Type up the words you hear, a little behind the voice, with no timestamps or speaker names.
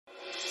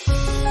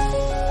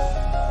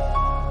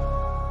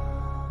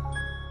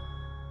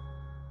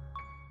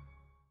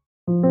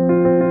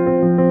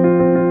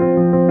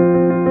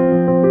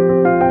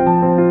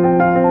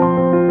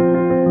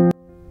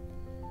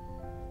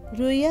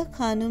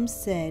Khanum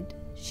said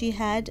she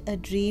had a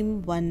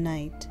dream one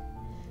night.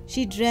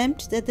 She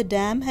dreamt that the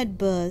dam had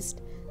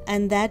burst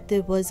and that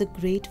there was a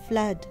great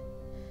flood.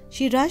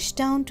 She rushed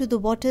down to the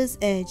water's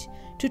edge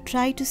to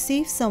try to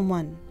save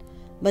someone,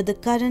 but the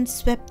current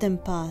swept them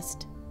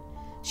past.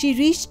 She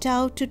reached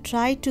out to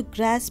try to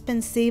grasp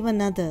and save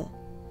another.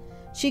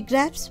 She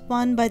grasped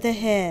one by the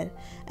hair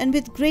and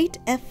with great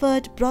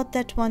effort brought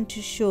that one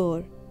to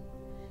shore.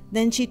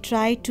 Then she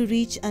tried to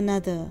reach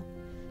another,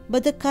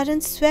 but the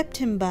current swept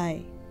him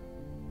by.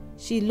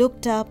 She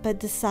looked up at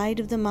the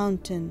side of the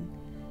mountain,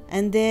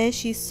 and there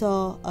she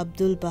saw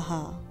Abdul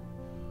Baha,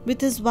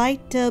 with his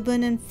white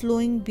turban and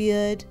flowing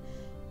beard,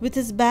 with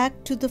his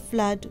back to the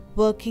flood,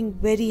 working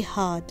very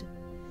hard.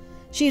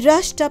 She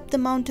rushed up the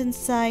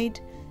mountainside,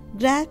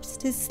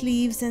 grasped his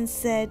sleeves and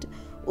said,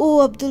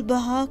 "Oh Abdul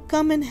Baha,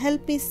 come and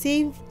help me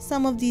save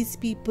some of these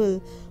people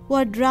who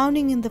are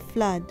drowning in the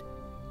flood."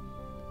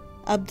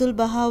 Abdul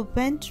Baha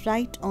went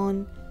right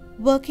on,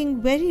 working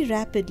very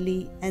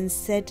rapidly, and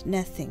said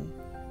nothing.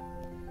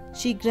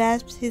 She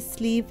grasped his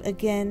sleeve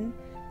again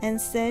and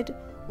said,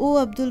 "Oh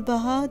Abdul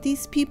Baha,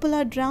 these people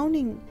are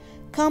drowning.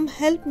 Come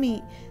help me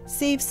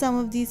save some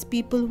of these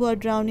people who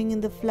are drowning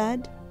in the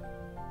flood."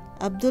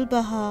 Abdul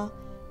Baha,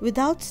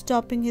 without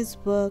stopping his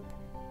work,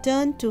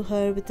 turned to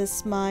her with a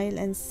smile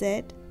and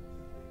said,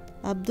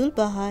 "Abdul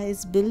Baha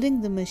is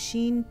building the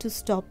machine to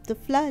stop the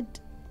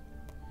flood."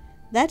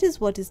 That is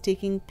what is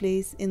taking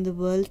place in the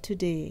world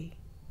today.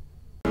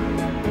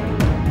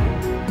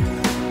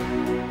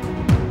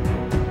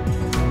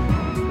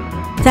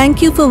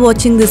 Thank you for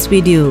watching this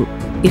video.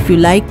 If you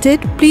liked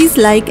it, please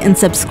like and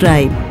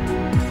subscribe.